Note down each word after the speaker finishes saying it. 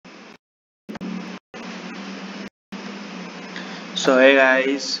So hey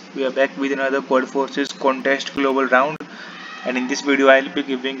guys, we are back with another Codeforces contest global round, and in this video I'll be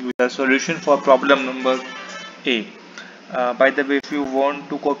giving you the solution for problem number A. By the way, if you want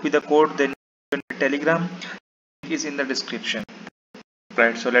to copy the code, then Telegram link is in the description.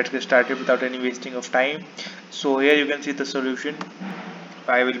 Right, so let's get started without any wasting of time. So here you can see the solution.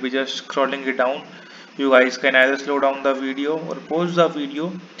 I will be just scrolling it down. You guys can either slow down the video or pause the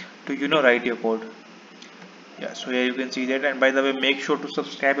video to write your code. Yeah, so here you can see that, and by the way, make sure to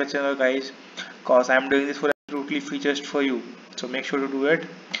subscribe the channel guys, cause I'm doing this for absolutely free just for you, so make sure to do it.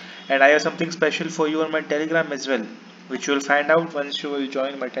 And I have something special for you on my Telegram as well, which you will find out once you will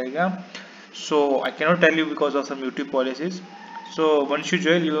join my Telegram. So I cannot tell you because of some YouTube policies. So once you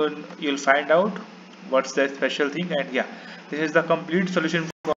join, you'll find out what's that special thing. And yeah, this is the complete solution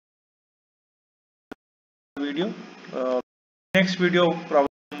for the video. Next video problem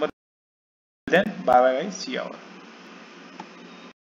number. Then bye bye guys, see you.